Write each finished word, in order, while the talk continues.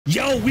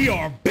Yo, we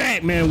are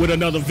back, man, with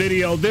another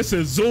video. This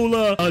is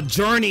Azula, a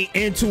journey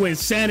into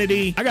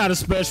insanity. I got a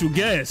special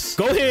guest.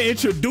 Go ahead,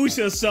 introduce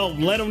yourself.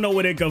 Let them know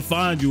where they can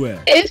find you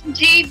at. It's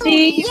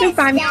Gigi. You can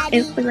find me on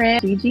Instagram,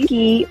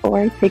 𝐂𝐃𝐀𝐂𝐓𝐈𝐎𝍍,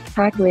 or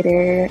TikTok,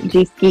 Twitter,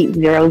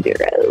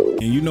 𝐂𝐃𝐀𝐂𝐓𝐈𝐎𝐍.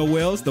 And you know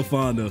where else to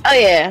find us? Oh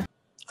yeah.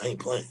 I ain't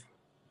playing.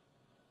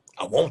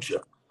 I want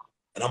you,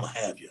 and I'm gonna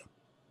have you.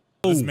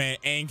 This man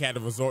ain't had to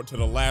resort to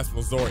the last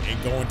resort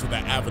and go into the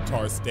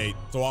avatar state.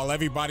 So while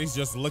everybody's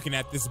just looking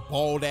at this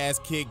bald ass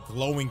kid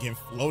glowing and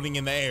floating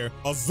in the air,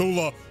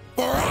 Azula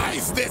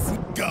fries this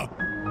nigga.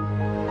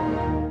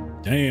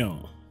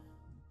 Damn.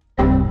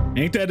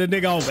 Ain't that the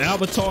nigga off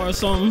Avatar or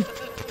something?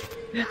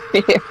 Yeah.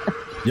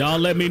 Y'all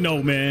let me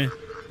know, man.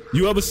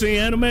 You ever seen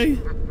anime?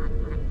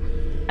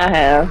 I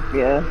have,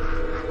 yeah.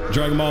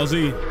 Dragon Ball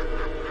Z?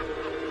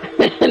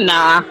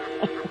 Nah.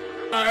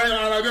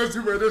 That's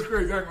too bad. That's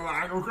crazy. I'm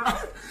gonna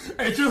cry.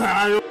 Ain't you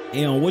high?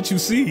 And what you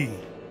see?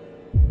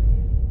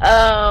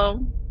 What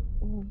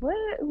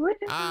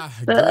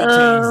is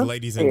Greetings,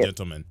 ladies and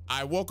gentlemen.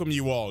 I welcome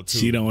you all to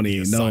She don't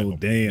even know,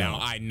 damn. Now,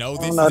 I know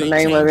this know is the a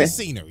name change of of it.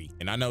 scenery,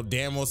 and I know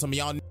damn well some of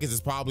y'all niggas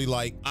is probably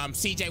like,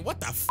 CJ, what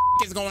the f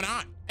is going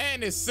on?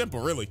 And it's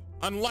simple, really.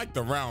 Unlike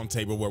the round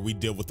table where we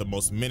deal with the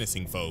most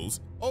menacing foes,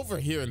 over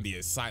here in the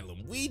asylum,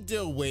 we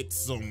deal with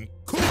some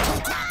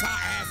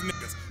ass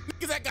niggas.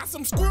 Niggas that got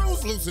some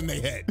screws loose in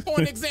their head. For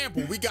an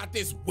example, we got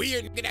this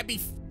weird nigga that be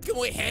f***ing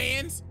with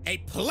hands, a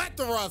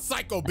plethora of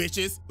psycho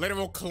bitches,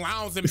 literal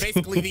clowns in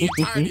basically the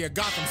entirety of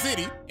Gotham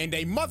City, and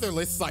a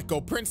motherless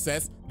psycho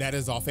princess that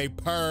is off a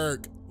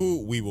perk,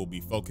 who we will be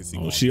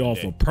focusing on she today.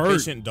 off a perk?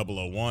 Patient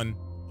 001,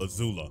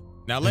 Azula.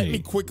 Now let me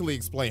quickly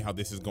explain how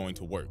this is going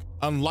to work.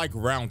 Unlike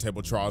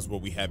roundtable trials where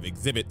we have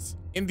exhibits,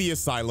 in the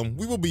asylum,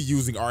 we will be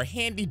using our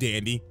handy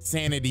dandy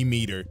sanity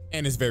meter,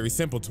 and it's very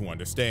simple to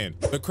understand.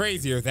 The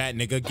crazier that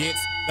nigga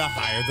gets, the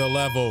higher the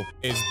level.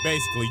 It's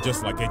basically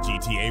just like a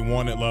GTA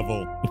wanted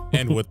level.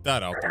 And with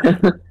that out the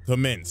way,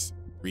 commence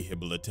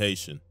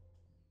rehabilitation.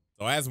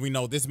 So as we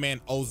know, this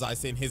man Ozai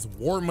sent his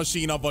war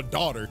machine of a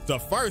daughter to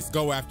first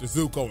go after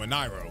Zuko and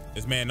Iroh.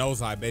 This man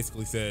Ozai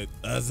basically said,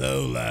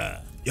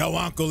 Azula, your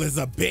uncle is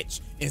a bitch,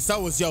 and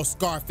so is your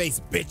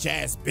Scarface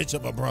bitch-ass bitch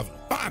of a brother.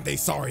 Find they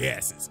sorry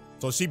asses.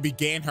 So she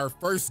began her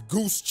first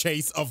goose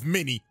chase of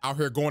many out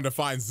here going to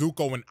find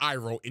Zuko and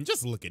Iroh. And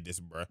just look at this,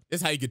 bruh.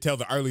 This is how you could tell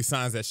the early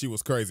signs that she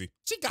was crazy.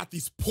 She got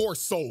these poor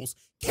souls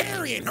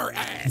carrying her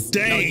ass.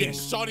 Dang. Now, yeah,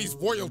 shawty's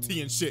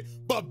royalty and shit,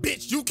 but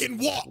bitch, you can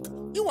walk.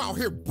 You out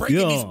here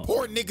breaking these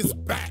poor niggas'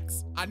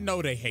 backs. I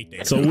know they hate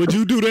that. So would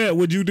you do that?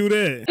 Would you do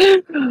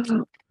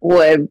that?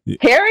 What,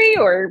 Harry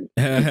or?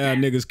 How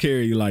niggas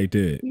carry you like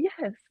that?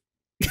 Yes.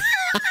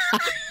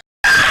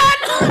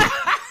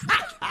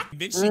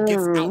 Then she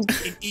gets out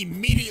and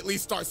immediately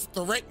starts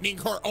threatening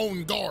her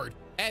own guard.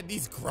 Had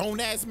these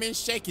grown-ass men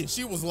shaking.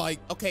 She was like,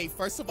 okay,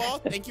 first of all,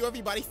 thank you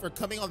everybody for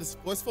coming on this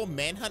forceful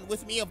manhunt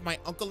with me of my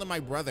uncle and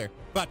my brother.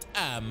 But,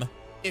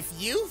 if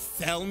you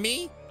fail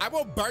me, I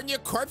will burn your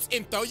corpse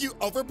and throw you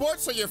overboard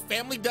so your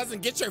family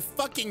doesn't get your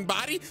fucking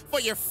body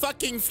for your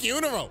fucking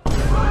funeral.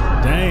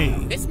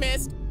 Dang.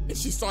 Dismissed. And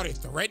she started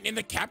threatening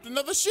the captain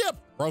of the ship.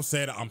 Bro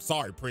said, I'm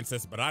sorry,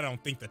 princess, but I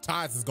don't think the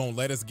tides is gonna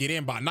let us get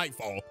in by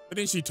nightfall. But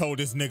then she told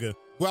this nigga,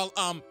 well,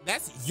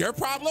 that's your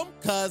problem,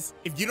 cause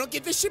if you don't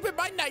get this ship in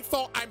by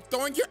nightfall, I'm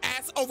throwing your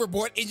ass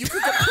overboard and you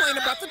can complain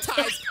about the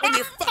tides when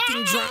you're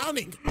fucking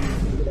drowning.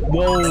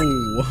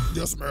 Whoa.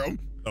 Yes, ma'am.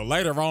 So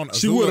later on,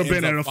 She Azula would have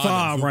been ends at up a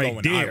finding 5 Zuko right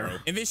and there. Iroh.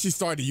 And then she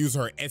started to use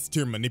her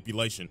S-tier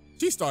manipulation.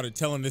 She started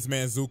telling this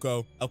man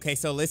Zuko, okay,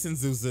 so listen,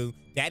 Zuzu,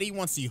 daddy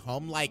wants you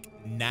home like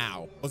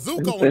now. But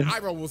Zuko and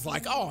Iroh was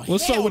like, oh,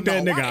 What's hell up with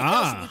that no. nigga? Why the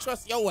hell should we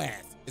trust your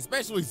ass?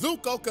 Especially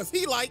Zuko, cause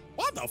he like,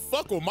 why the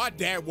fuck will my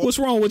dad want? What's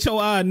wrong with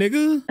your eye,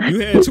 nigga? You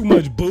had too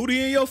much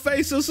booty in your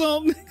face or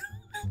something?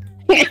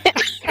 You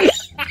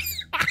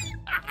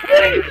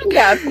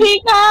got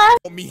pink eye?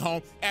 me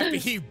home after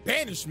he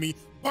banished me,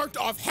 burnt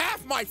off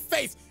half my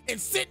face, and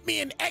sent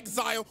me in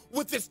exile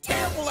with this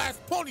terrible ass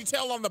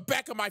ponytail on the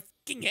back of my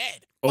fucking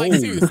head. Like,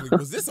 seriously,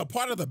 was this a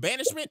part of the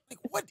banishment? Like,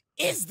 what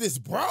is this,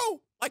 bro?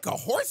 Like a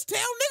horsetail,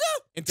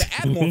 nigga? And to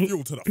add more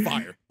fuel to the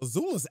fire,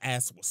 Azula's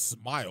ass was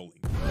smiling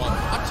while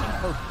watching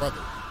her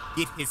brother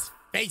get his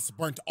face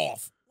burnt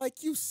off.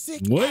 Like, you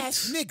sick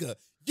ass nigga.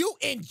 You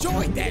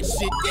enjoyed that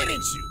shit,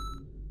 didn't you?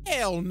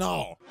 Hell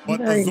no.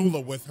 But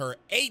Azula, with her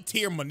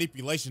A-tier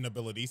manipulation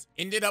abilities,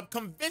 ended up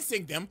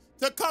convincing them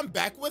to come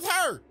back with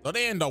her. So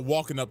they end up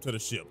walking up to the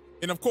ship.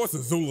 And of course,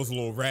 Azula's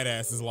little rat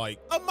ass is like,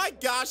 oh my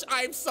gosh,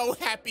 I'm so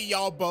happy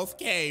y'all both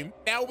came.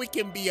 Now we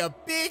can be a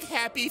big,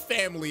 happy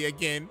family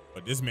again.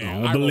 But this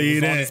man, I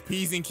was on his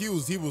P's and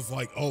Q's. He was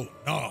like, oh,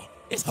 nah,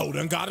 this hoe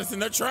done got us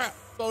in a trap.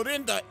 So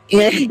then the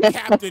idiot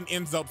captain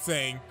ends up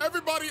saying,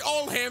 everybody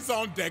all hands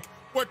on deck.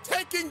 We're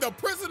taking the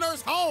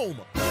prisoners home.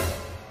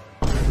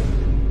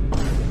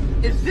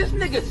 Is this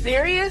nigga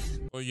serious?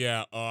 Well,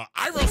 yeah,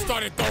 Iroh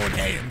started throwing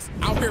hands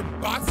out here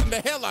boxing the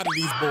hell out of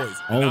these boys.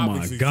 Oh and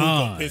my Zuko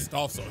God. pissed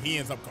off, so he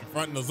ends up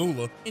confronting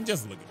Azula. And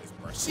just look at this,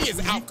 bro. She is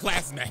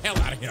outclassing the hell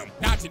out of him,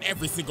 dodging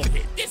every single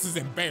hit. This is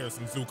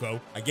embarrassing, Zuko.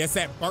 I guess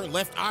that burnt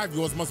left eye of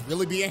yours must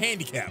really be a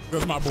handicap.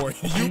 Because my boy,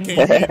 you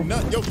can't hit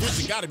nothing. Your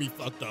vision gotta be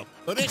fucked up.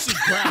 So then she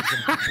grabs him,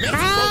 makes him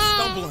go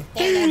stumble and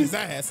fall on his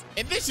ass.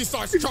 And then she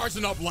starts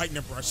charging up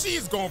lightning, bro. She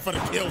is going for the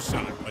kill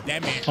shot. But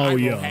that man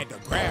Iroh had to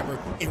grab her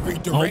and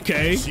redirect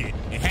the shit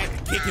and had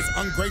to kick his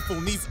ungrateful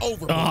niece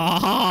over.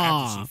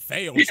 After she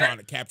failed trying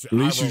to capture At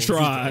least Iroh, you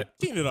tried.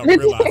 She ended up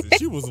realizing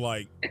she was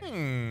like,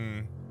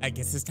 I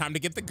guess it's time to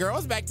get the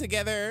girls back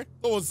together.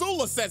 So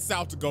Azula sets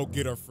out to go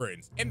get her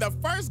friends. And the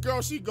first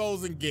girl she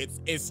goes and gets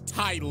is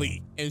Ty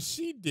Lee. And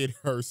she did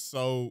her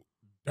so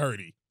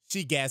dirty.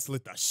 She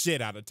gaslit the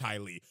shit out of Ty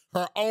Lee,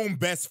 her own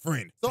best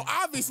friend. So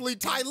obviously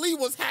Ty Lee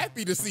was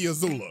happy to see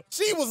Azula.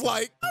 She was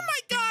like, oh my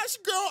gosh,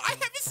 girl, I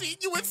haven't seen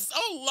you in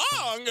so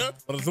long.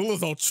 But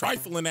Azula's old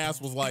trifling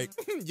ass was like,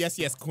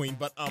 yes, queen,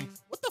 but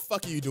what the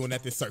fuck are you doing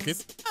at this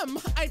circus? I'm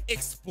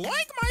exploring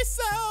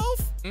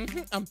myself.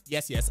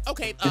 Yes.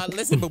 Okay,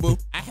 listen, boo-boo,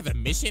 I have a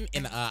mission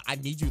and I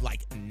need you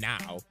like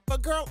now.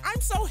 But girl,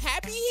 I'm so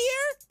happy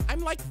here.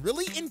 I'm like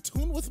really in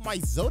tune with my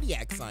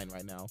zodiac sign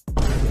right now.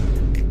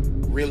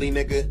 Really,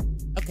 nigga?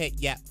 Okay,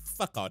 yeah,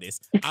 fuck all this.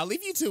 I'll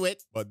leave you to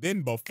it. But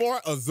then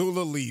before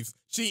Azula leaves,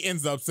 she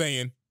ends up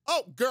saying,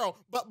 oh, girl,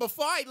 but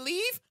before I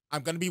leave,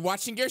 I'm gonna be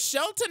watching your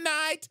show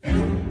tonight.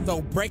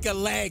 So break a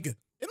leg.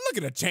 And look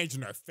at her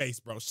changing her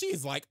face, bro. She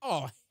is like,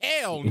 oh,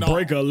 hell no.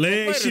 Break a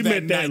leg? She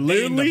meant that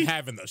literally?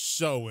 Having the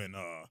show and,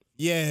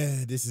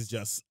 yeah, this is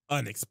just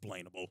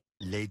unexplainable.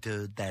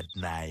 Later that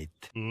night.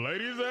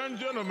 Ladies and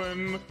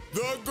gentlemen,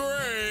 the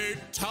great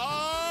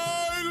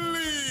Ty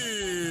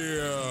Lee.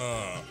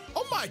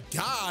 Oh my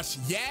gosh,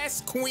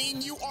 yes,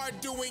 queen, you are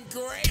doing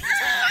great.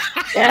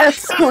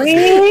 Yes,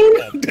 queen.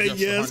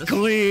 Yes,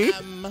 queen.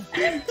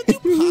 Could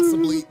you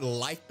possibly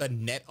light the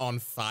net on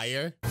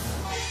fire?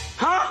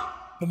 Huh?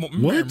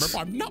 Ma'am, if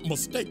I'm not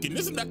mistaken,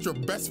 isn't that your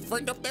best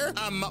friend up there?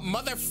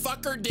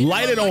 Motherfucker, did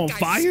light it on like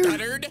fire? I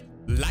stuttered?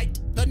 Light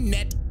the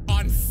net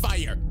on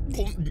fire.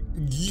 Oh,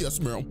 yes,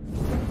 ma'am.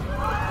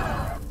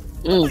 Oh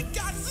my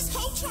God, is this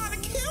hoe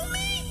trying to kill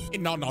me?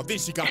 And no, then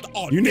she got the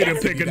audacity. You need to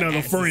pick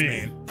another friend.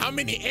 Man. How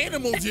many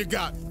animals you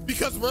got?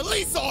 Because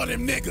release all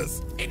them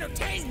niggas.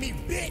 Entertain me,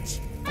 bitch.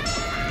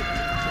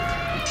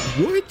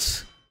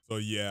 What? So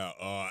yeah,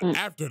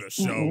 after the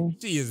show,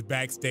 she is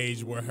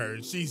backstage with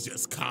her. She's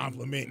just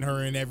complimenting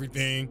her and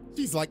everything.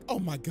 She's like, oh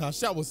my gosh,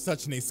 that was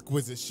such an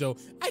exquisite show.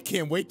 I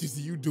can't wait to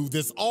see you do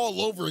this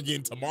all over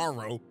again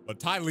tomorrow. But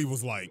Ty Lee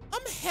was like,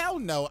 hell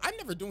no, I'm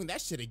never doing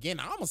that shit again.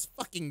 I almost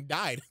fucking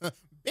died.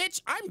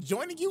 Bitch, I'm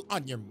joining you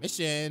on your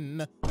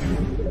mission.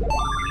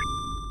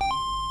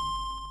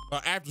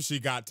 But after she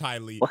got Ty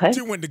Lee,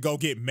 she went to go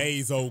get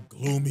May's old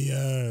gloomy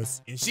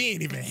ass. And she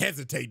ain't even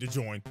hesitate to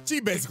join. She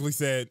basically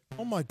said,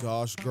 oh my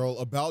gosh, girl,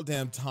 about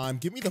damn time.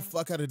 Get me the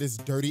fuck out of this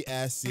dirty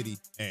ass city.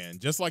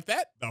 And just like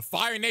that, the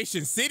Fire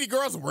Nation City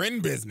Girls were in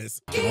business.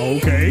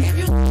 Okay.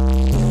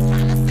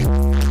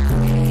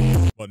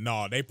 But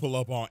nah, they pull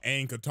up on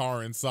Aang,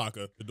 Katara, and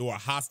Sokka to do a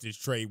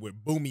hostage trade with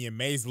Boomy and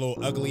May's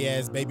little ugly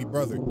ass baby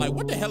brother. Like,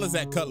 what the hell is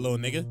that cut, little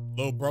nigga?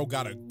 Little bro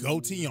got a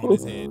goatee on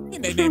his head.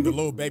 And they named the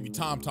little baby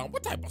Tom Tom.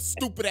 What type of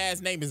stupid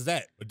ass name is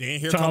that? But then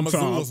here comes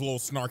Azula's little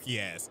snarky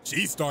ass.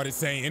 She started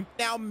saying,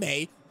 now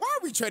May, why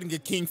are we trading a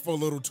king for a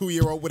little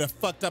 2-year-old with a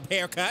fucked up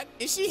haircut?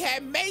 And she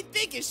had May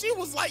thinking, she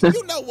was like,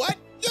 you know what?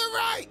 You're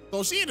right.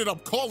 So she ended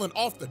up calling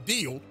off the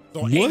deal.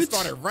 So Aang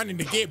started running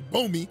to get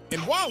Boomy, and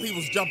while he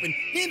was jumping,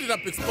 he ended up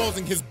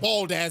exposing his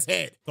bald ass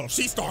head. So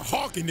she started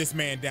hawking this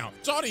man down.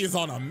 Shawty is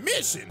on a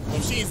mission.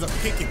 So she ends up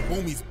kicking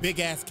Boomy's big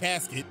ass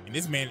casket, and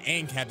this man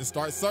Aang had to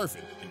start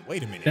surfing. And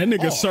wait a minute. That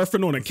nigga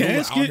surfing on a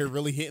casket? Out here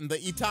really hitting the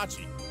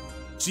Itachi.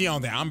 She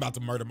on that, I'm about to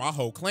murder my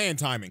whole clan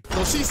timing.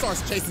 So she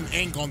starts chasing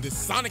Aang on this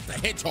Sonic the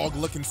Hedgehog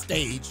looking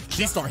stage.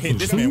 She start hitting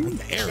this man with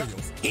the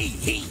aerials. He.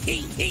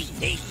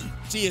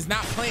 She is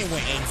not playing with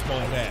Aang's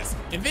bald ass.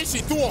 And then she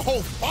threw a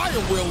whole fire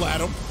wheel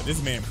at him. But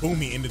this man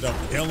Boomy ended up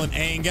bailing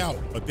Aang out.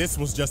 But this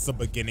was just the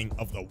beginning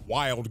of the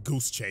wild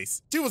goose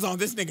chase. She was on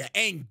this nigga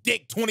Aang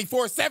dick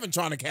 24/7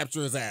 trying to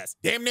capture his ass.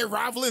 Damn near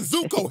rivaling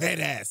Zuko head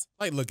ass.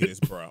 Like, look at this,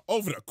 bro.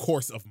 Over the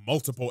course of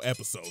multiple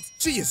episodes,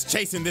 she is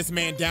chasing this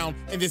man down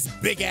in this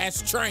big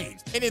ass train.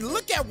 And then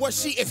look at what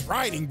she is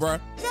riding, bro.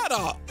 Not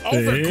a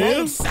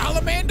overgrown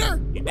salamander.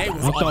 And they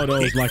was I thought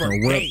it was like a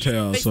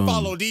reptile. They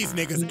follow these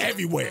niggas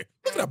everywhere.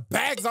 Look at the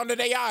bags under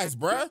their eyes,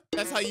 bruh.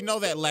 That's how you know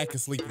that lack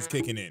of sleep is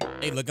kicking in.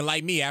 They looking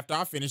like me after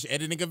I finish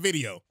editing a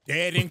video.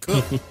 Dead and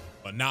cooked.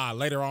 But nah,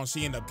 later on,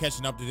 she ended up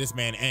catching up to this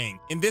man Aang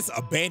in this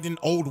abandoned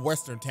old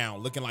western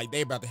town, looking like they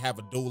about to have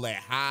a duel at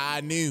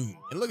high noon.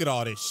 And look at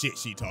all this shit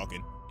she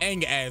talking.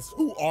 Aang asks,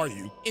 "Who are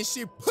you?" And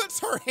she puts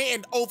her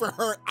hand over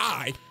her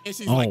eye, and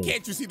she's like,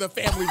 "Can't you see the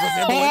family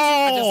resemblance?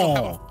 I just don't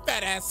have a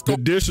fat ass skull."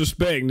 The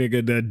disrespect,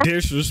 nigga. The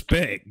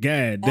disrespect.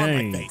 God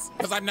dang. On my face,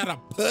 because I'm not a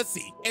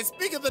pussy. And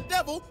speaking of the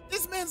devil,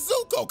 this man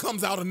Zuko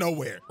comes out of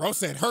nowhere. Bro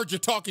said, "Heard you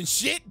talking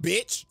shit,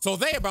 bitch." So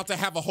they about to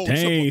have a whole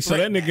triple threat so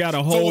that nigga match. got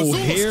a whole so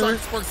Azula hair.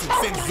 strikes first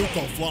and sends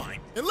Zuko flying.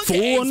 And look at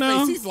Fool Aang's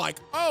now? face. He's like,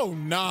 "Oh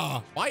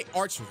nah, my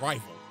arch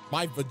rival,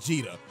 my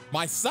Vegeta,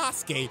 my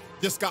Sasuke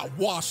just got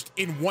washed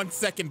in 1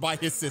 second by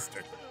his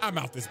sister. I'm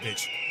out this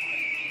bitch."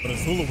 But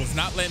Azula was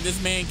not letting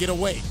this man get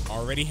away.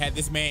 Already had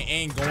this man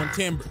Aang going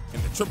timber,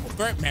 and the triple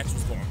threat match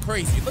was going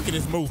crazy. Look at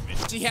his movement.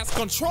 She has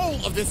control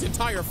of this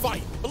entire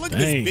fight. But look at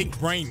this big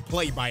brain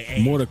play by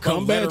Aang. More the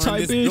combat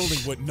type in this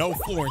building with no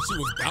floor, and she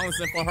was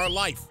balancing for her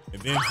life.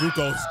 And then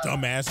Zuko's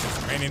dumbass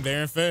just ran in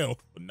there and fell.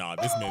 But nah,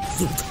 this man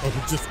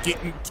Zuko just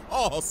getting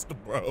tossed,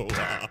 bro.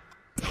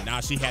 And now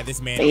she had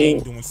this man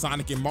Aang doing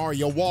Sonic and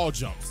Mario wall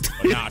jumps.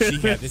 But now she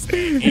had this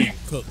man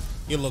Aang cooked.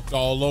 It looked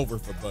all over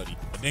for Buddy.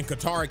 But then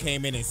Katara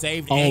came in and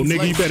saved Aang's nigga,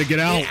 life. you better get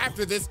out. And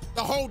after this,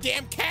 the whole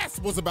damn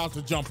cast was about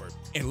to jump her.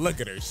 And look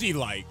at her. She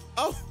like,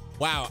 "Oh,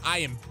 wow, I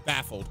am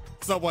baffled.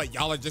 So what,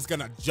 y'all are just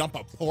gonna jump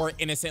a poor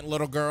innocent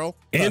little girl?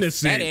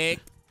 Innocent. Pathetic."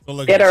 So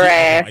look Get at her her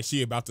ass. like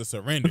she about to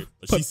surrender.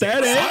 But she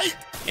said, Pathetic.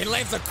 "Psych," and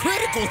lands a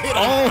critical hit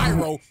on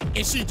Pyro,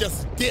 and she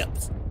just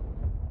dips.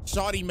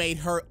 Shawty made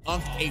her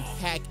unk a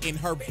pack and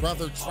her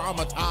brother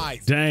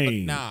traumatized.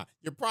 Dang. But nah,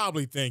 you're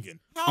probably thinking,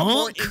 how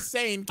more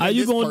insane can How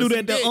you this gonna do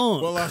person that to get?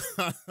 Unk?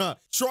 Well,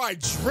 try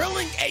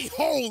drilling a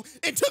hole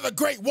into the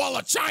Great Wall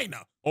of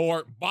China.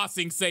 Or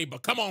Bossing Saber.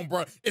 Come on,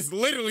 bro. It's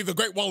literally the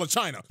Great Wall of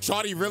China.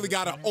 Shawty really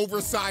got an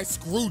oversized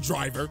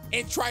screwdriver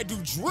and tried to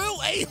drill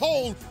a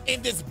hole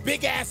in this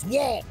big-ass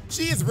wall.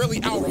 She is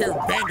really out here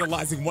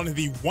vandalizing one of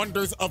the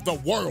wonders of the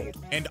world.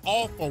 And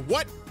all for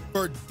what?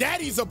 For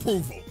daddy's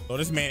approval. So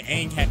this man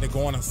Aang had to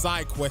go on a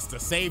side quest to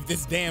save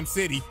this damn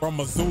city from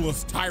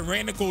Azula's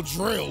tyrannical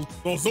drill.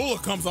 So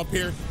Azula comes up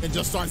here and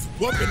just starts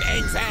whooping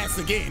Aang's ass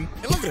again.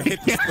 And look at her hit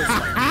this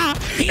bitch right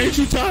here. Ain't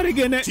you tired of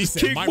getting that She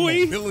said, kick, "My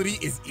boy?" mobility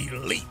is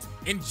elite,"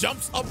 and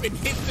jumps up and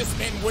hits this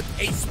man with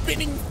a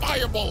spinning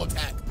fireball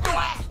attack.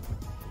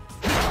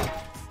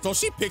 So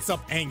she picks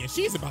up Aang and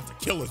she's about to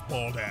kill his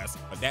bald ass.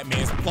 But that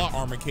man's plot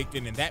armor kicked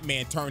in and that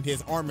man turned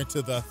his arm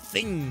into the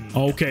thing.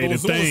 Okay, the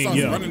Azula thing, starts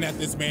yeah. running at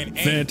this man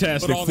Aang.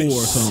 Fantastic but all Four or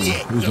this something.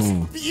 shit Who's just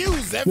on?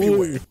 fused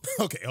everywhere.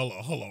 Okay, hold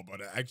on,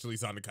 but it actually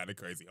sounded kind of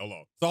crazy. Hold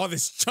on. So all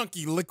this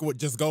chunky liquid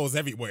just goes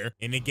everywhere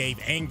and it gave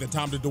Aang the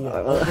time to do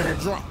an orbital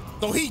drop.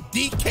 So he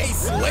DK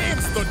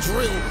slams the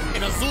drill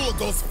and Azula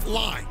goes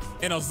flying.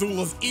 And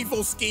Azula's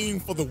evil scheme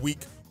for the week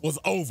was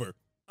over.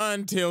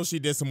 Until she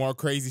did some more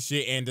crazy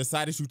shit and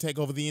decided to take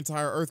over the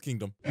entire Earth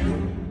Kingdom.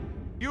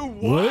 You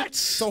what?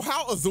 So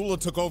how Azula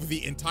took over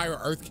the entire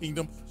Earth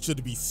Kingdom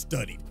should be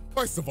studied.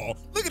 First of all,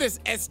 look at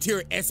this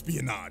S-tier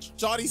espionage.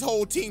 Shawty's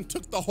whole team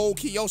took the whole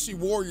Kyoshi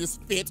Warriors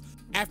fit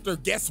after,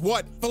 guess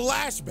what?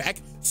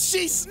 Flashback,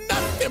 she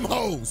snuffed them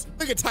hoes.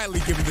 Look at Ty Lee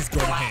giving this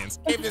girl hands.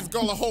 Gave this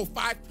girl a whole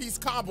 5-piece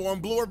combo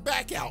and blew her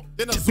back out.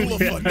 Then Azula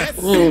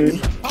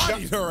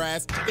bodied her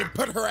ass and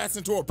put her ass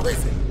into a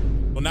prison.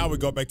 So now we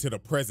go back to the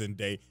present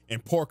day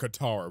and poor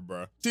Katara,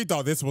 bruh. She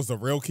thought this was the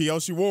real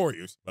Kyoshi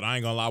Warriors. But I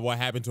ain't gonna lie, what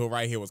happened to her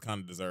right here was kind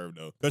of deserved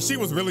though. Cause she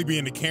was really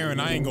being the Karen,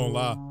 I ain't gonna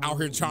lie.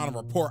 Out here trying to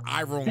report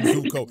Iroh and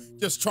Zuko,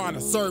 just trying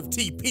to serve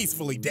tea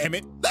peacefully, damn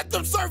it. Let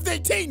them serve their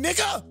tea,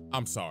 nigga!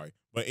 I'm sorry.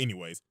 But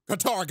anyways,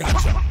 Katara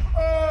got jumped.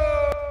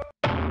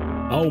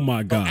 Oh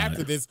my God.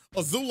 After this,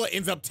 Azula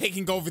ends up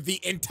taking over the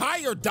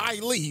entire Dai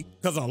Li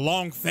because of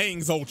Long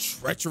Fang's old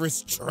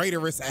treacherous,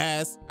 traitorous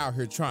ass out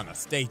here trying to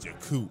stage a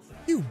coup.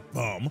 You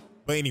bum.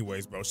 But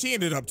anyways, bro, she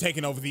ended up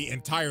taking over the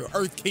entire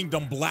Earth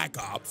Kingdom Black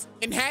Ops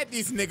and had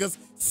these niggas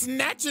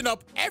snatching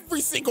up every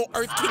single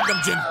Earth Kingdom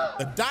general.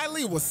 The Dai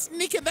Li was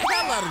sneaking the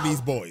hell out of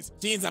these boys.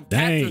 She ends up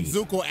capturing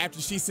Zuko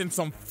after she sent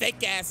some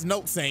fake-ass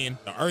note saying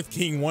the Earth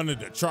King wanted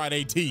to try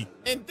their tea.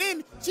 And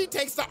then she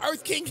takes the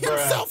Earth King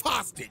himself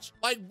hostage.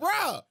 Like,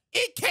 bruh,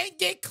 it can't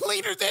get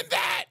cleaner than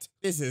that.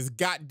 This is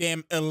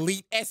goddamn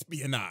elite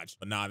espionage.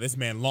 But nah, this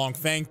man Long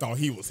Fang thought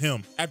he was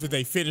him. After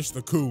they finished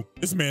the coup,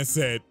 this man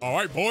said, "All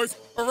right, boys,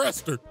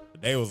 arrest her."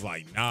 But they was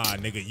like, "Nah,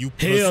 nigga, you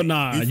pussy. Hell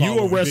nah,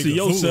 you arrested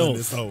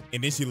yourself."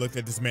 And then she looked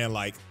at this man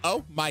like,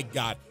 "Oh my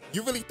God,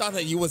 you really thought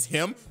that you was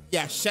him?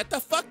 Yeah, shut the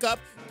fuck up,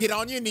 get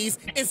on your knees,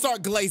 and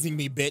start glazing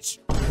me, bitch."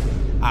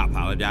 I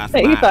apologize. So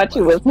you thought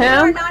you was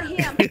him? Not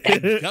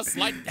him. Just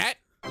like that,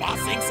 Ba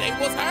Sing Se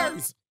was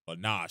hers. But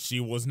nah, she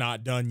was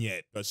not done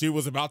yet, but she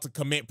was about to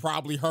commit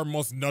probably her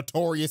most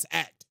notorious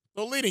act.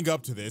 So leading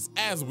up to this,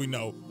 as we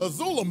know,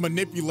 Azula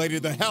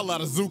manipulated the hell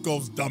out of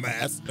Zuko's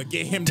dumbass to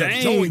get him to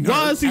join her.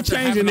 Why is he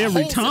changing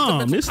every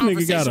time? This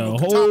nigga got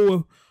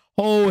a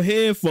whole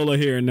head full of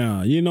hair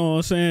now. You know what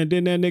I'm saying?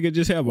 Didn't that nigga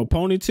just have a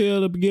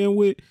ponytail to begin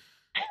with?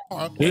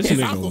 This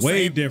nigga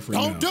way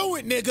different Don't now. do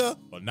it, nigga.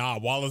 But nah,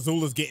 while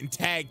Azula's getting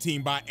tag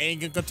teamed by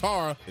Aang and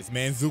Katara, this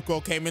man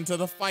Zuko came into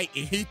the fight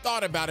and he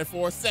thought about it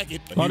for a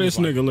second. Oh, this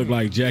nigga look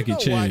like Jackie "You know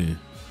Chan. what?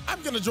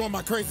 I'm gonna join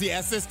my crazy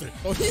ass sister."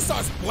 So he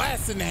starts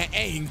blasting at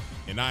Aang,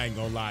 And I ain't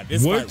gonna lie,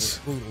 this fight was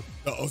brutal.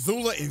 The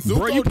Azula and Zuko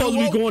Bro, you supposed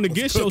to be going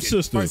against your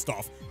sister. First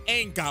off,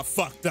 Aang got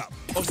fucked up.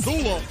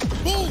 Azula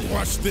bull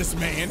rushed this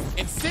man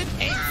and sent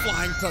Aang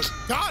flying to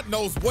God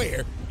knows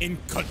where, and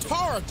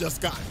Katara just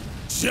got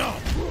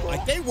jumped.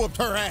 Like they whooped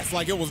her ass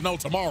like it was no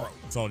tomorrow.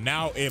 So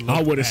now it looks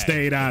I would have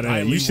stayed out of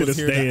it. You should have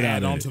stayed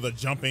out of it. To the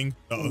jumping,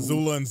 the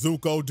Azula and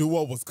Zuko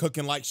duo was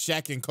cooking like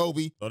Shaq and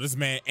Kobe. So this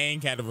man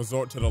Aang had to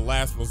resort to the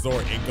last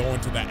resort and go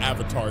into the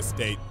Avatar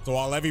state. So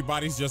while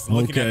everybody's just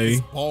looking at this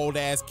bald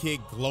ass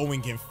kid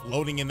glowing and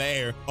floating in the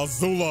air,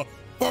 Azula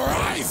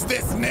fries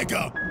this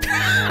nigga.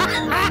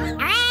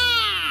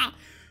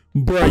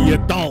 Bruh, your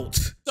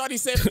thoughts. Shawty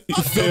said,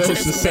 fuck your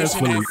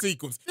transformation and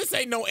sequence. This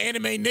ain't no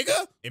anime,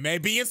 nigga. It may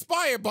be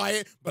inspired by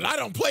it, but I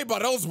don't play by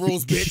those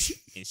rules, bitch.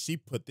 And she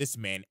put this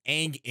man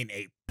Aang in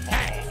a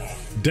pack.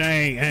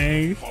 Dang,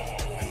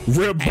 Aang.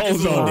 Rip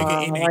Bozo.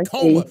 Nigga in a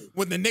coma.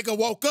 When the nigga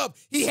woke up,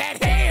 he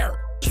had hair.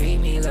 Treat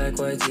me like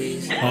what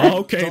these.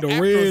 Okay, so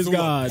the Riz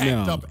God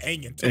packed now. up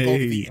Aang and took over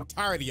the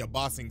entirety of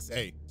Ba Sing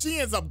Se. She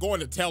ends up going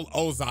to tell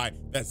Ozai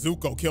that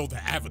Zuko killed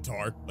the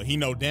Avatar, but he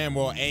know damn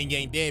well Aang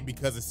ain't dead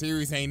because the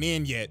series ain't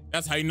in yet.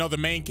 That's how you know the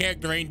main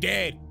character ain't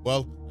dead.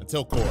 Well,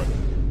 until Korra.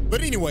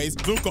 But anyways,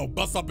 Zuko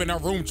busts up in her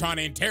room trying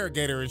to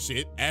interrogate her and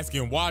shit,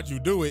 asking why'd you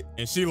do it,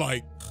 and she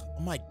like, oh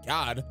my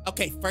God.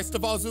 Okay, first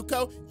of all,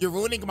 Zuko, you're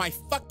ruining my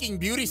fucking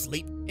beauty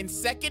sleep. And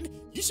second,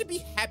 you should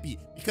be happy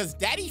because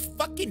daddy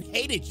fucking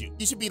hated you.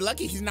 You should be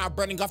lucky he's not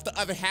burning off the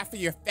other half of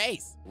your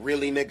face.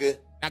 Really, nigga?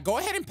 Now go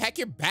ahead and pack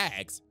your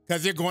bags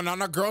because you're going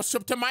on a girls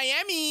trip to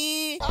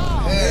Miami.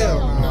 Oh,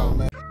 hell no,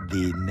 man.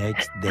 The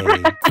next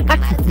day.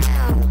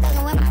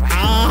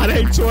 Ah,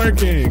 they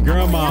twerking,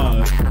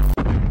 grandma.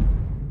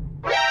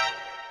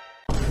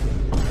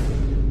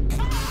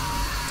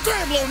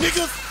 Grab little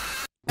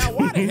niggas. Now,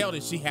 why the hell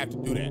did she have to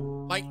do that?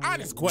 Like,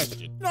 honest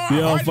question. No,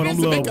 yeah, for them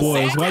little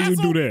boys, why you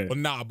do that? But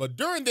nah, but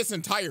during this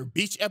entire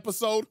beach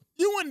episode,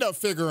 you end up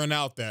figuring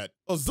out that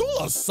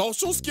Azula's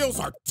social skills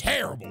are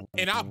terrible.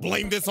 And I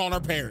blame this on her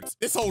parents.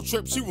 This whole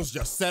trip, she was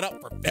just set up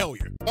for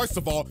failure. First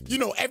of all, you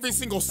know every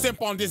single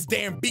simp on this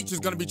damn beach is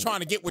gonna be trying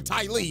to get with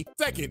Ty Lee.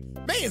 Second,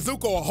 May and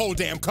Zuko a whole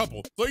damn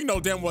couple. So you know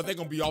damn well they're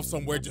gonna be off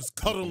somewhere just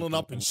cuddling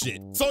up and shit.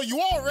 So you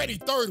already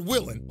third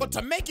wheeling. But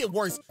to make it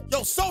worse,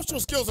 your social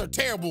skills are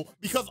terrible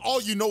because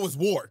all you know is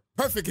war.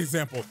 Perfect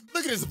example.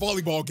 Look at this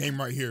volleyball game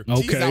right here.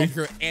 Okay. She's out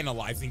here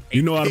analyzing.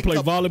 You know how to play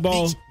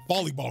volleyball?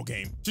 Volleyball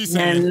game. She's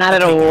saying, not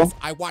at all. Guys,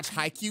 I watch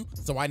Haikyuu,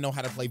 so I know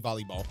how to play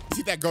volleyball.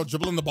 See that girl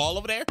dribbling the ball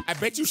over there? I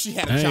bet you she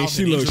had a childhood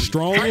she looks injury.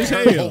 strong as The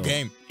hell. whole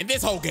game. And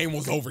this whole game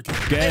was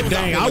overkill. God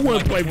dang, I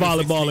wouldn't play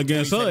volleyball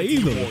against her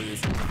either.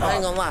 I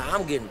ain't gonna lie,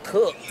 I'm getting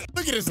cooked.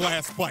 Look at this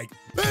last spike.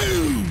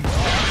 Boom!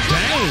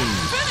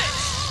 Dang.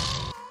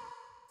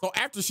 So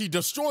after she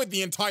destroyed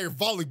the entire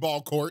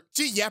volleyball court,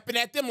 she yapping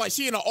at them like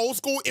she in an old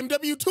school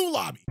MW2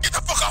 lobby. Get the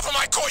fuck off of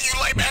my court,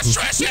 you lame ass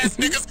trash ass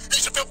niggas. You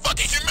should feel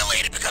fucking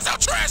humiliated because how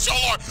trash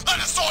y'all are.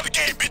 Uninstall the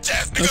game, bitch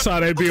ass niggas. That's how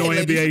they be on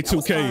NBA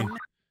 2K.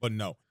 But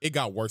no, it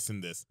got worse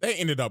than this. They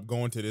ended up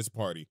going to this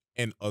party,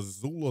 and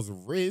Azula's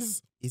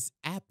Riz is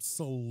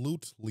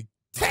absolutely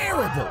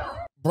terrible.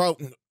 Bro,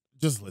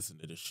 just listen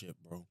to this shit,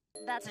 bro.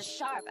 That's a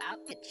sharp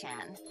outfit,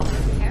 Chan.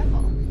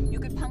 Careful. You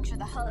could puncture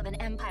the hull of an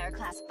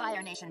Empire-class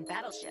Fire Nation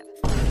battleship,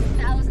 leaving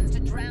thousands to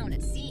drown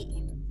at sea.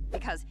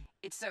 Because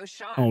it's so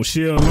sharp. Oh,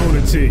 she a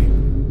lunatic.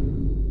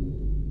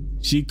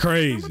 She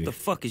crazy. What the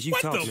fuck is you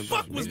talking about? What the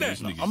fuck was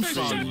that? I'm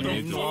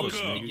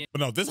sorry. But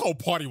no, this whole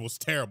party was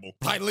terrible.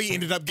 Ty Lee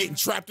ended up getting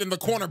trapped in the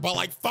corner by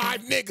like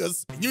 5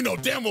 niggas. And you know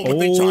damn well what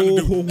they trying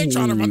to do. They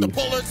trying to run the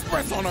Polar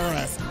Express on her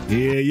ass.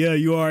 Yeah,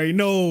 you already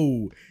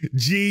know.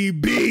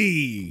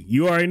 GB.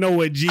 You already know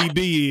what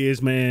GB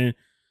is, man.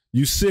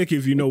 You sick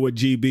if you know what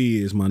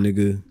GB is, my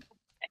nigga.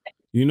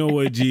 You know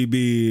what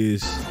GB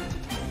is.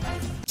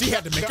 She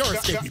had to make her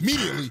escape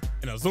immediately,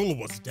 and Azula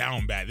was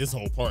down bad this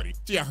whole party.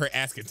 She got her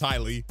asking Ty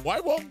Lee,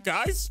 why won't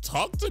guys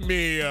talk to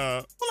me?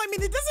 Well, I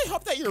mean, it doesn't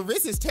help that your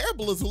wrist is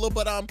terrible, Azula,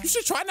 but you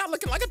should try not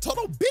looking like a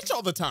total bitch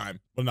all the time.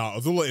 But nah,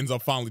 Azula ends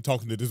up finally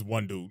talking to this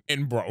one dude,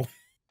 and bro,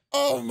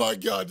 oh my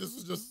God, this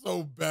is just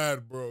so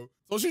bad, bro.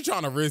 So she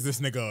trying to raise this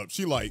nigga up.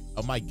 She like,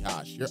 oh my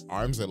gosh, your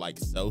arms are like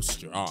so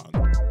strong.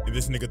 And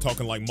this nigga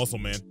talking like muscle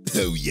man.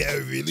 Oh yeah,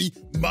 really?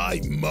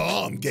 My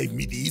mom gave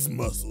me these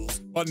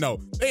muscles. But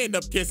no, they end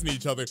up kissing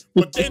each other.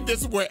 But then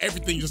this is where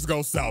everything just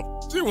goes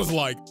south. She was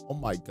like, oh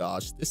my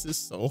gosh, this is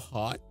so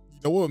hot. You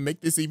know what would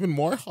make this even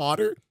more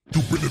hotter?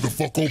 You bend it the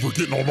fuck over,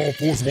 getting on all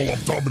fours while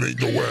I'm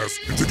dominating your ass.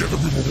 And together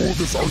we will rule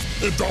this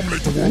earth and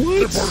dominate the world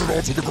and burn it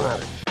all to the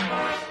ground.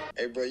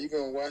 Hey bro, you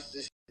gonna watch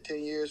this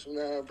 10 years from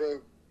now, bro?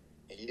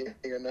 You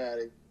ain't gonna know how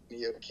to be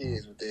your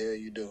kids. What the hell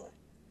you doing?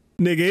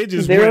 Nigga, it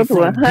just 0 went to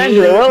from 100.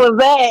 good. What was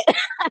that?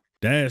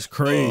 That's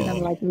crazy.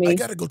 Like me. I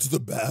gotta go to the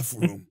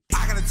bathroom.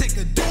 I gotta take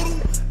a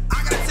doodle.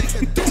 I gotta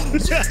take a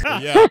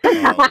doodle. Yeah.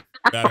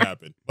 That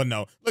happened. But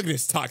no, look at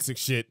this toxic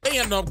shit. They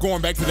end up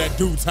going back to that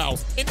dude's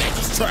house and they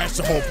just trashed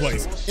the whole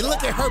place. And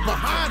look at her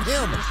behind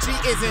him.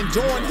 She is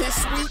enjoying his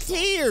sweet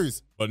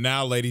tears. But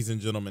now, ladies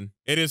and gentlemen,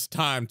 it is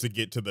time to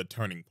get to the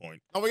turning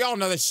point. Now, we all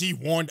know that she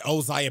warned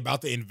𝐂𝐉𝐃 about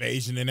the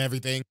invasion and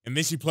everything, and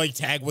then she played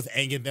tag with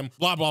Aang and them,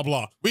 blah, blah,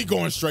 blah. We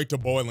going straight to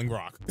Boiling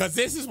Rock, because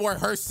this is where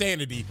her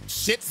sanity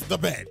shits the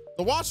bed.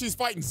 So while she's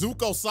fighting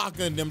Zuko,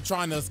 Sokka, and them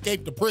trying to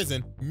escape the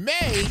prison,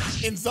 Mai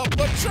ends up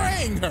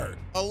betraying her,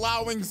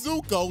 allowing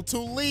Zuko to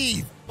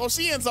leave. So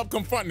she ends up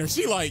confronting her.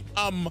 She like,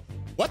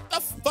 what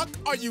the fuck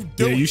are you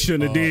doing? Yeah, you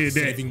shouldn't have did that.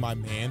 Saving my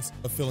mans,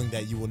 a feeling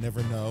that you will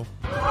never know.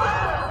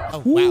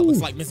 Oh, wow,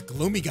 looks like Miss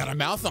Gloomy got a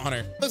mouth on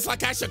her. Looks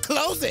like I should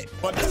close it.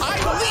 But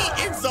Ty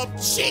Lee ends up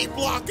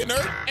blocking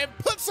her and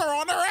puts her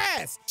on her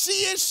ass. She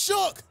is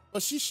shook.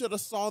 But she should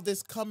have saw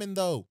this coming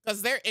though,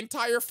 because their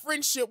entire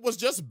friendship was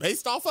just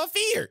based off of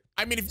fear.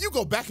 I mean, if you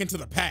go back into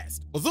the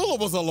past, Azula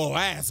was a little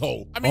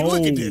asshole. I mean,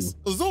 look at this.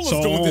 Azula's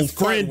doing this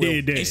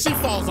cartwheel, and she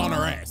falls on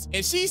her ass.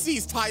 And she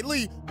sees Ty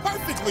Lee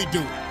perfectly do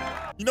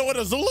it. You know what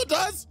Azula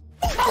does?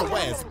 Your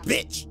ass,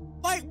 bitch.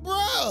 Like,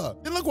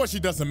 bruh. And look what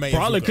she does to Mai.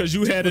 Probably because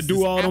you had to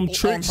do all them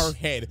tricks on her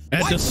head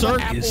at the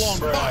circus.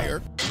 Apple on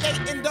fire.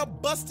 They end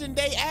up busting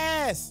their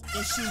ass.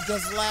 And she's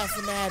just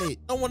laughing at it.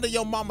 No wonder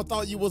your mama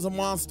thought you was a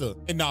monster.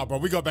 And nah, bro,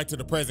 we go back to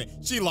the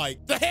present. She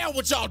like, the hell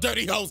with y'all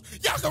dirty hoes.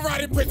 Y'all can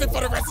ride in prison for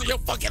the rest of your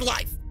fucking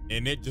life.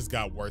 And it just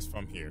got worse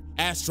from here.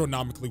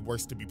 Astronomically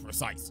worse, to be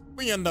precise.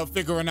 We end up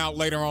figuring out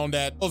later on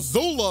that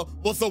Azula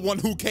was the one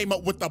who came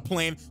up with the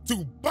plan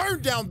to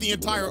burn down the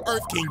entire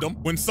Earth Kingdom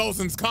when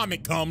Sozin's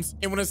comet comes.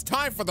 And when it's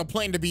time for the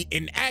plan to be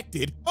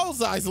enacted,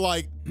 𝐂𝐉𝐃's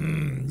like,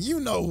 you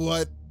know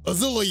what?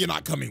 Azula, you're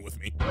not coming with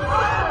me.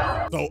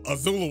 So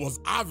Azula was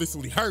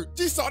obviously hurt.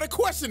 She started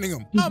questioning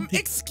him.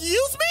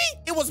 Excuse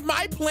me? It was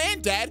my plan,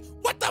 Dad.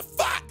 What the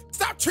fuck?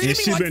 Stop treating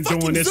me like fucking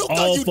doing this Zuko,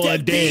 all you for a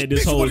dad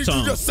this whole What did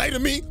time. you just say to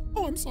me?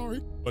 Oh, I'm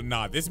sorry. But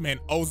nah, this man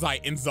𝐂𝐉𝐃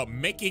ends up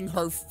making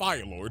her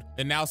Fire Lord.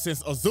 And now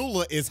since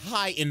Azula is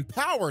high in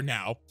power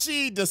now,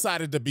 she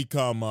decided to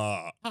become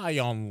high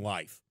on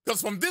life. Because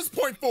from this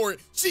point forward,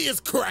 she is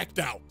cracked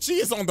out. She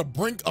is on the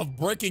brink of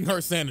breaking her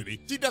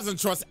sanity. She doesn't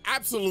trust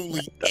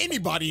absolutely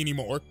anybody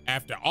anymore.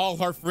 After all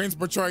her friends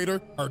betrayed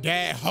her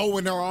dad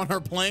hoeing her on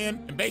her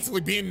plan, and basically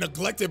being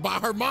neglected by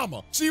her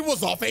mama. She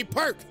was off a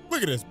perk.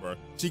 Look at this, bro.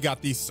 She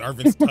got these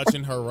servants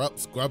touching her up,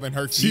 scrubbing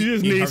her feet. She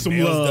just needs some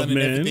love, man.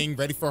 And everything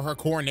ready for her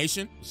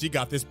coronation. She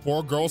got this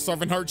poor girl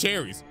serving her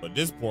cherries. But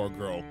this poor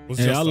girl was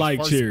just the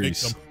first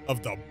victim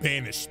of the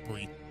banish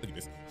spree. Look at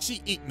this.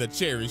 She eating the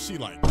cherries. She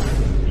like,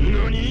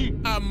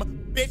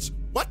 bitch,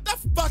 what the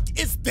fuck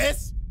is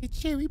this? A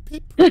cherry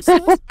pit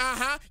princess?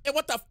 And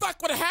what the fuck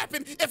would have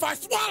happened if I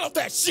swallowed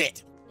that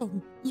shit? Oh,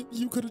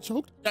 you could have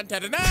choked? Dun,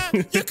 dun, dun,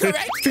 dun. You're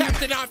correct,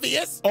 Captain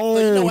Obvious. Oh,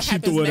 so you know what she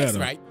threw it at her.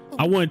 Right?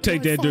 I wouldn't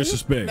take that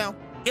disrespect. Now,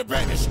 you're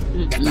banished.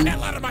 Get the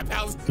hell out of my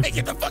palace and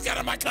get the fuck out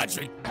of my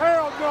country.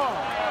 Hell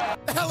no.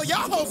 The hell are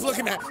y'all hoes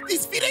looking at?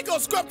 These feet ain't gonna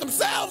scrub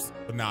themselves.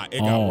 But nah, it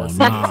got worse.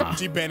 Nah.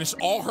 She banished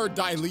all her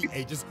Dai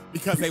agents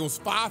because they was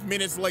 5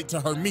 minutes late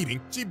to her meeting.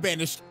 She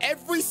banished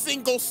every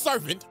single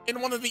servant and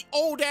one of the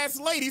old ass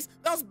ladies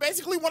that was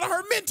basically one of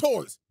her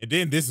mentors. And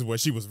then this is where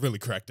she was really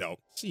cracked out.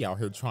 She out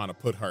here trying to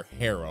put her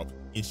hair up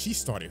and she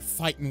started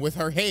fighting with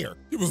her hair.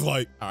 She was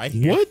like, all right.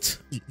 What?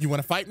 You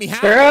wanna fight me? How?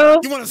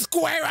 Girl. You wanna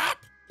square up?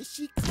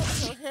 She cut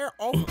her hair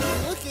off.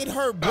 Look at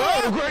her, bro.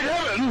 Oh, great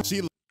heaven.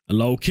 She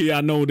low key,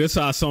 I know this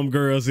how some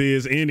girls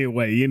is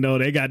anyway. You know,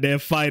 they got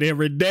that fight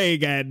every day,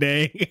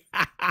 goddamn.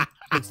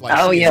 looks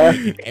like she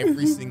is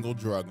every single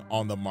drug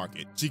on the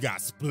market. She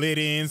got split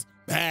ends,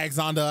 bags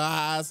under her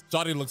eyes.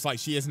 Shawty looks like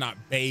she has not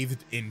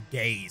bathed in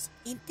days.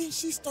 And then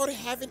she started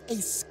having a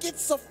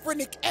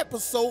schizophrenic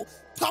episode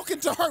talking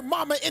to her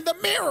mama in the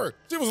mirror.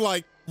 She was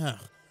like,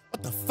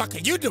 what the fuck are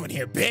you doing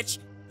here, bitch?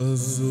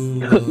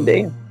 Azula.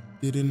 Damn.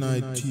 Didn't I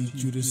teach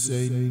you to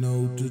say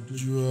no to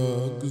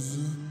drugs?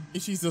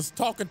 And she's just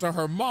talking to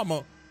her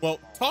mama, well,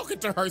 talking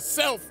to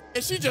herself,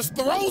 and she just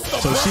throws the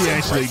So she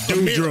actually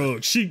do mirror.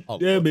 drugs. She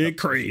that bit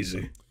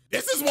crazy.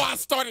 This is why I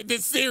started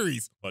this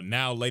series. But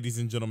now, ladies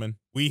and gentlemen,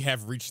 we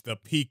have reached the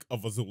peak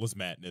of Azula's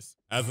madness.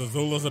 As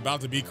Azula's about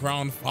to be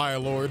crowned Fire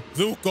Lord,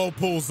 Zuko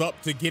pulls up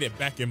to get it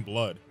back in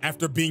blood.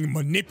 After being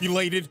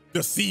manipulated,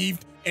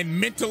 deceived, and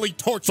mentally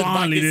tortured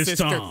by his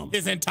sister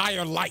his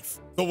entire life.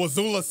 So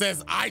Azula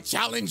says, I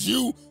challenge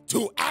you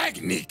to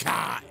Agni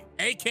Kai,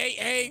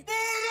 aka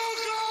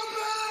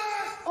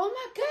Oh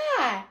my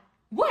God,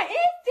 what is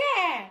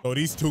that? So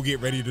these two get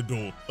ready to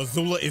duel.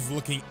 Azula is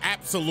looking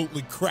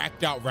absolutely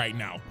cracked out right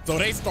now. So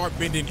they start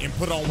bending and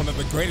put on one of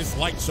the greatest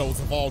light shows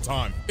of all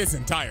time. This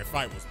entire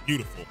fight was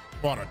beautiful.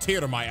 Brought a tear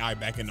to my eye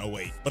back in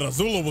 08. But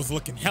Azula was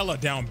looking hella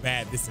down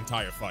bad this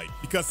entire fight.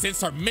 Because since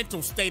her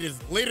mental state is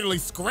literally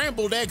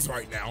scrambled eggs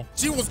right now,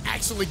 she was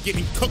actually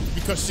getting cooked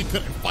because she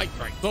couldn't fight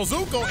right. So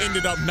Zuko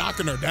ended up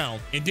knocking her down,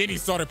 and then he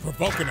started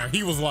provoking her.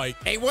 He was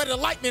like, hey, where the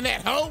lightning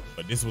at, ho?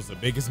 But this was the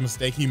biggest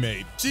mistake he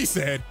made. She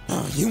said,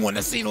 you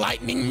wanna see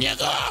lightning,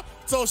 nigga?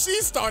 So she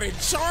started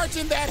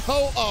charging that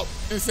hoe up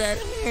and said,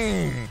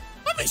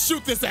 let me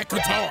shoot this at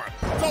Katara.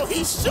 So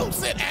he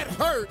shoots it at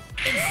her,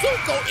 and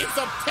Zuko ends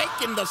up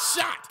taking the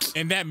shot.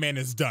 And that man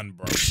is done,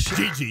 bro.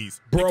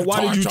 GG's. Bro,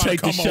 why did you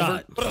take the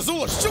shot? But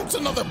Azula shoots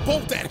another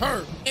bolt at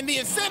her, and the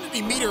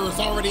insanity meter is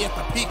already at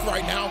the peak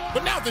right now,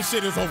 but now this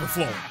shit is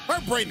overflowing.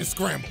 Her brain is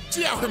scrambled.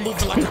 She out here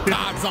moving like a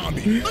god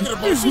zombie. Look at her,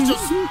 bro. She's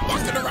just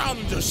walking around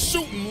and just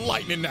shooting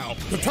lightning now.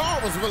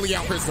 Katara was really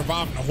out here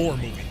surviving a horror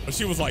movie, but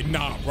she was like,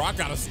 nah, bro, I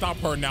gotta stop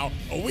her now,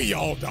 or we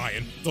all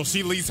dying. So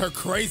she leads her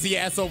crazy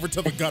ass over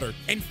to the gutter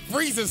and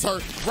freezes her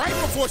right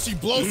before she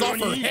blows off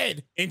her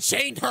head and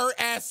chained her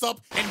ass up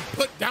and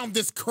put down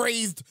this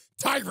crazed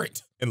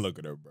tyrant. And look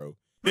at her, bro.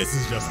 This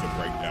is just a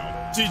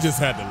breakdown. She just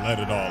had to let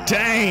it all out.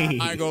 Dang.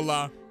 I ain't gonna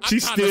lie.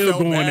 She's still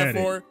going at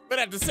for it. her, but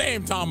at the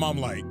same time, I'm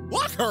like,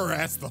 lock her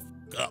ass the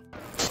fuck up.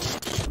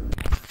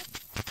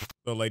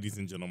 So, ladies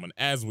and gentlemen,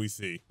 as we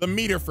see, the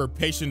meter for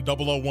patient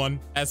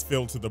 001 has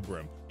filled to the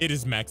brim. It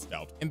is maxed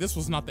out. And this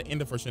was not the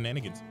end of her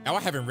shenanigans. Now,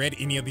 I haven't read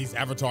any of these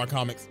Avatar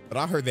comics, but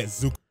I heard that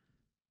Zuko.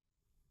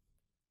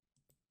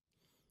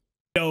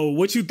 Yo,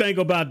 what you think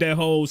about that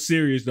whole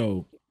series,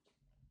 though?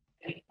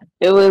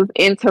 It was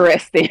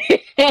interesting.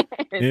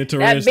 Interesting.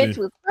 That bitch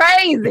was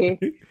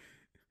crazy.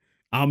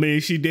 I mean,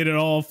 she did it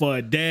all for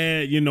a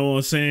dad, you know what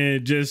I'm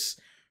saying? Just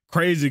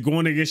crazy,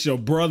 going against your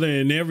brother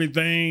and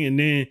everything. And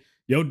then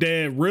your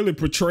dad really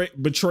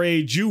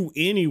betrayed you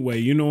anyway,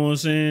 you know what I'm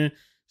saying?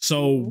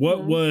 So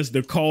what was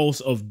the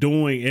cost of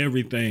doing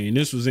everything?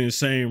 This was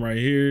insane right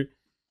here.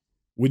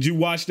 Would you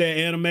watch that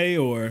anime,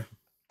 or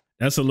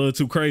that's a little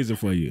too crazy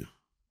for you?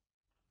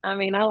 I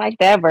mean, I like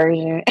that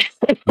version.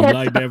 You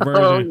like that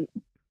version?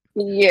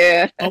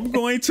 Yeah. I'm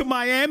going to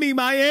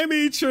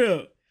Miami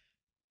trip.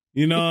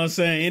 You know what I'm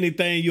saying?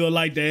 Anything you would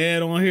like to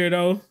add on here,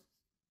 though?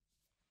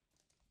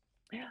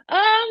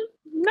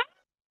 No.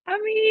 I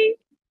mean,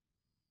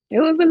 it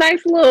was a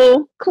nice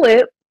little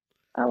clip.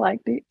 I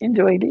liked it.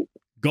 Enjoyed it.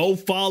 Go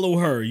follow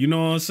her. You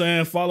know what I'm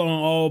saying? Follow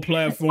on all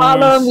platforms.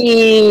 Follow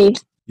me.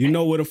 You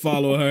know where to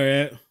follow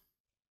her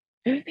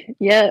at.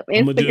 Yep.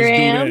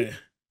 Instagram.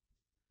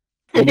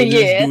 I'ma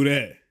just do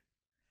that.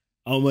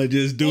 I'ma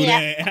just do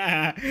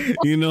that.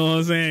 You know what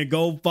I'm saying?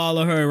 Go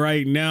follow her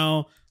right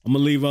now. I'm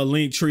gonna leave a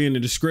link tree in the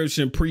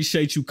description.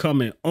 Appreciate you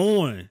coming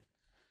on.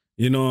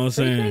 You know what I'm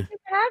saying? Appreciate you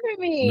for having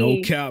me.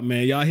 No cap,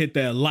 man. Y'all hit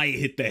that like,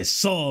 hit that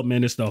sub,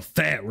 man. It's the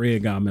fat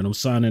red guy, man. I'm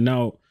signing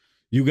out.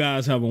 You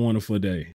guys have a wonderful day.